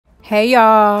Hey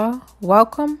y'all,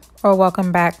 welcome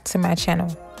back to my channel.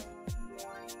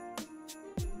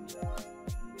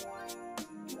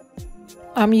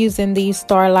 I'm using these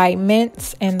Starlight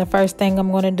mints, and the first thing I'm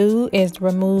going to do is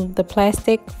remove the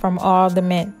plastic from all the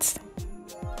mints.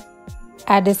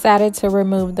 I decided to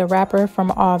remove the wrapper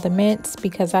from all the mints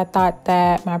because I thought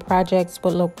that my projects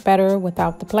would look better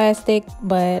without the plastic,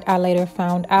 but I later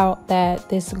found out that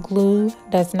this glue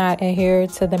does not adhere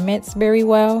to the mints very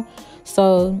well.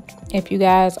 So if you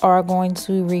guys are going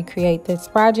to recreate this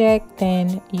project,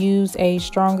 then use a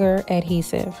stronger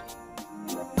adhesive.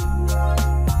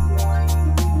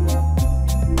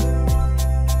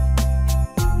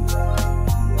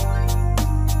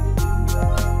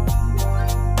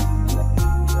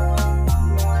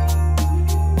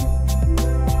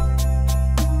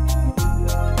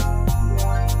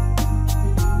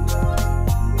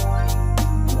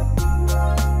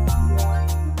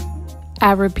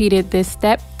 I repeated this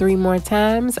step 3 more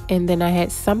times, and then I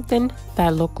had something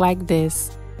that looked like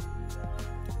this.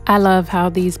 I love how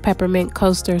these peppermint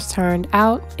coasters turned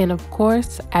out, and of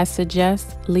course, I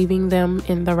suggest leaving them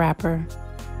in the wrapper.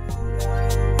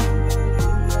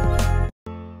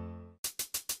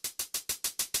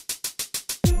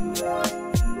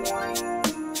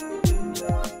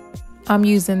 I'm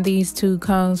using these 2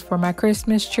 cones for my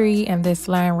Christmas tree, and this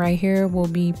line right here will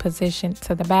be positioned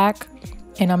to the back.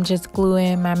 And I'm just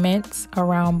gluing my mints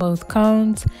around both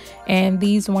cones, and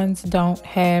these ones don't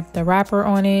have the wrapper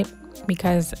on it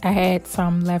because I had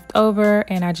some left over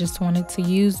and I just wanted to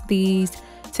use these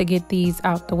to get these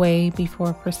out the way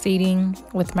before proceeding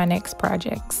with my next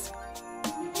projects.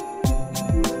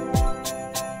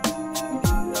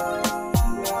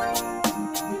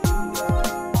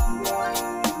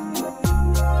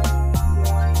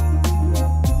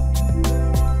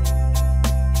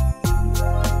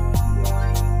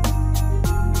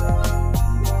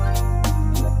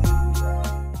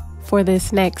 For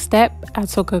this next step, I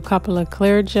took a couple of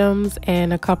clear gems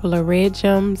and a couple of red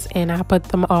gems, and I put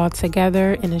them all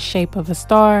together in the shape of a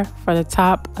star for the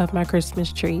top of my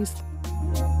Christmas trees.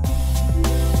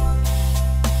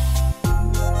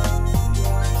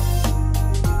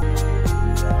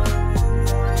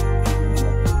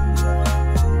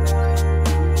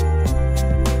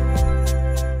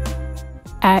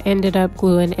 I ended up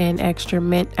gluing an extra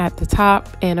mint at the top,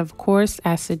 and of course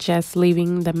I suggest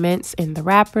leaving the mints in the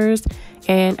wrappers,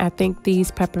 and I think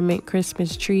these peppermint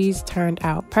Christmas trees turned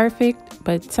out perfect,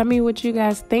 but tell me what you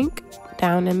guys think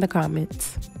down in the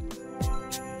comments.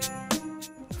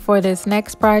 For this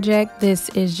next project, this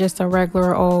is just a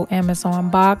regular old Amazon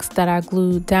box that I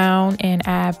glued down, and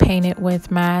I painted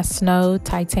with my Snow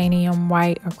titanium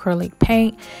white acrylic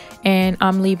paint, and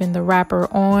I'm leaving the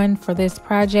wrapper on for this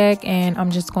project, and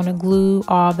I'm just going to glue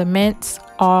all the mints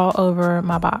all over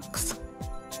my box.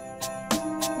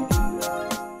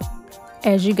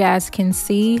 As you guys can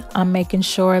see, I'm making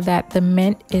sure that the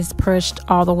mint is pushed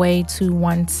all the way to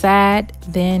one side,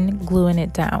 then gluing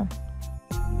it down.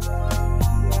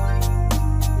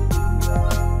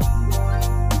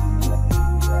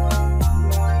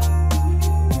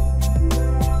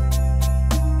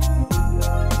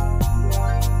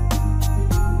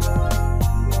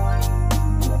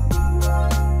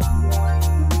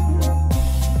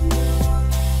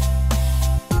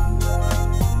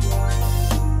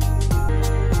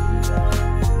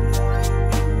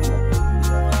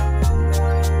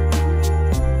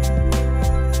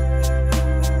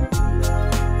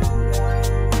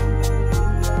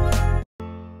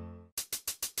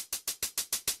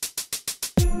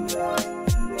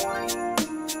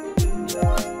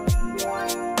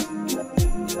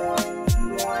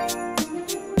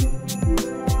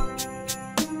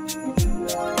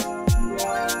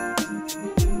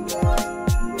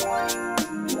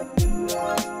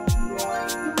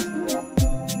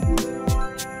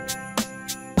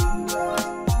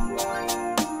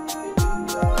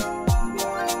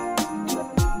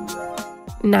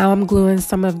 Now I'm gluing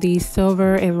some of these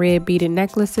silver and red beaded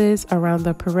necklaces around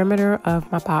the perimeter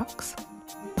of my box.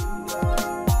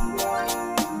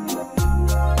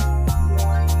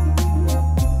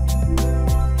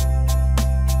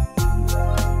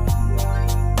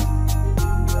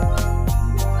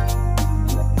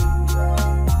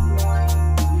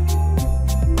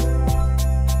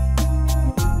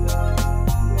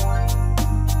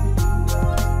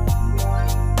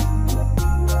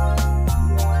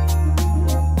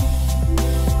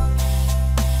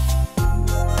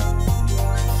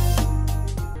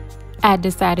 I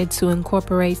decided to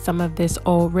incorporate some of this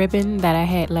old ribbon that I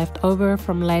had left over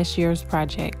from last year's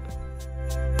project.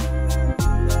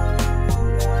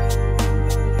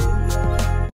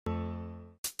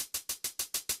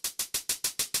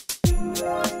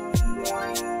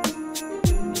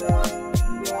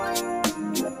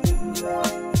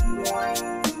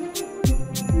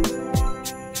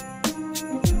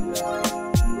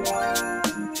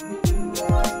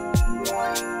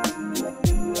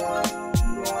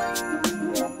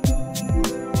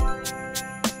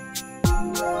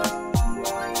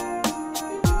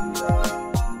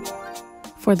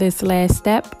 For this last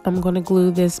step, I'm going to glue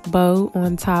this bow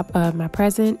on top of my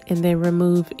present and then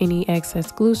remove any excess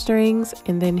glue strings,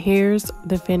 and then here's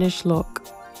the finished look.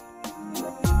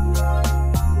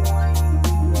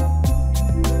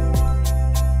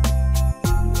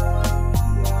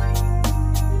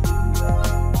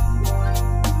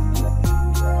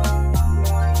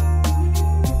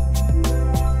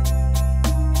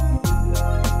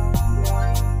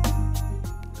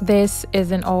 This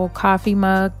is an old coffee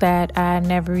mug that I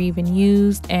never even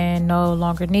used and no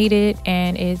longer needed,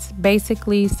 and it's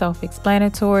basically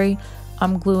self-explanatory.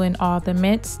 I'm gluing all the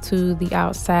mints to the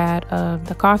outside of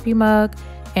the coffee mug,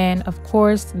 and of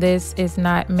course this is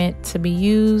not meant to be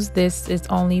used. This is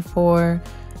only for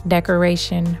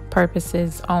decoration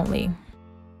purposes only.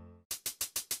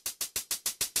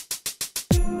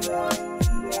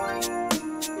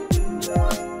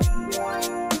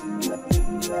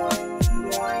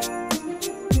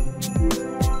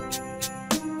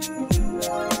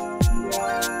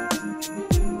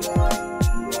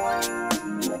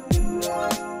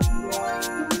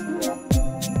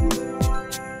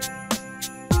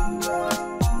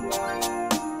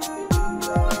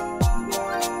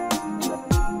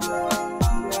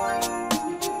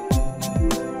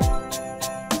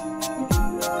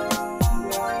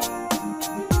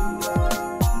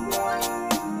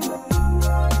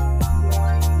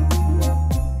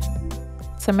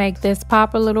 To make this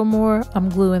pop a little more, I'm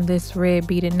gluing this red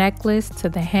beaded necklace to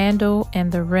the handle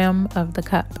and the rim of the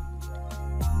cup.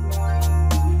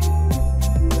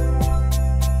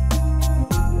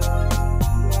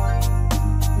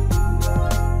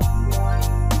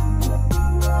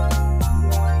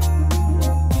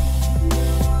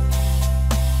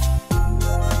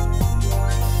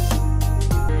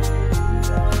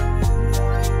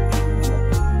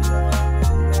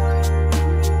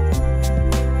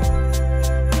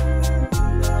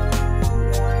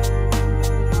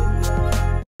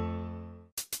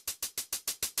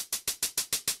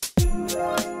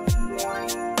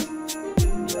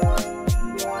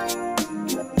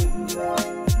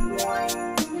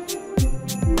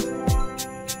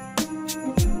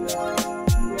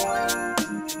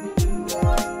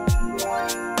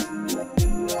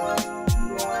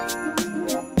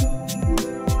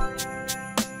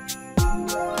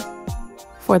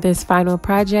 For this final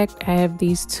project, I have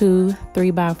these two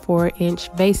 3x4 inch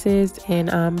vases, and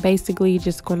I'm basically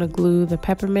just going to glue the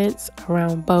peppermints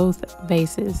around both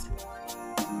vases.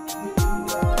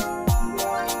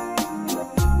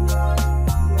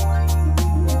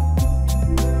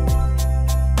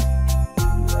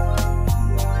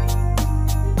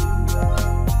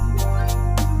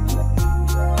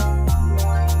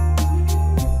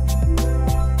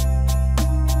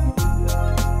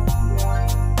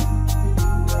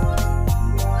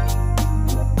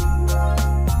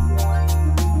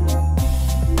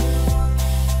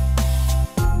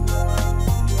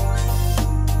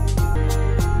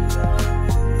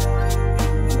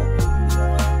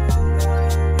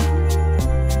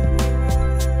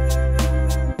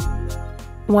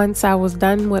 Once I was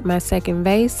done with my second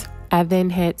vase, I then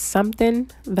had something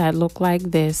that looked like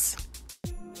this.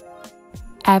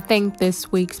 I think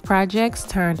this week's projects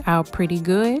turned out pretty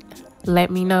good.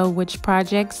 Let me know which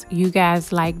projects you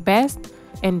guys like best,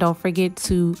 and don't forget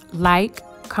to like,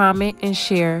 comment, and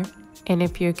share. And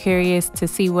if you're curious to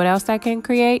see what else I can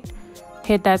create,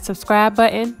 hit that subscribe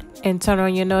button and turn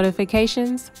on your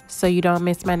notifications so you don't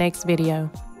miss my next video.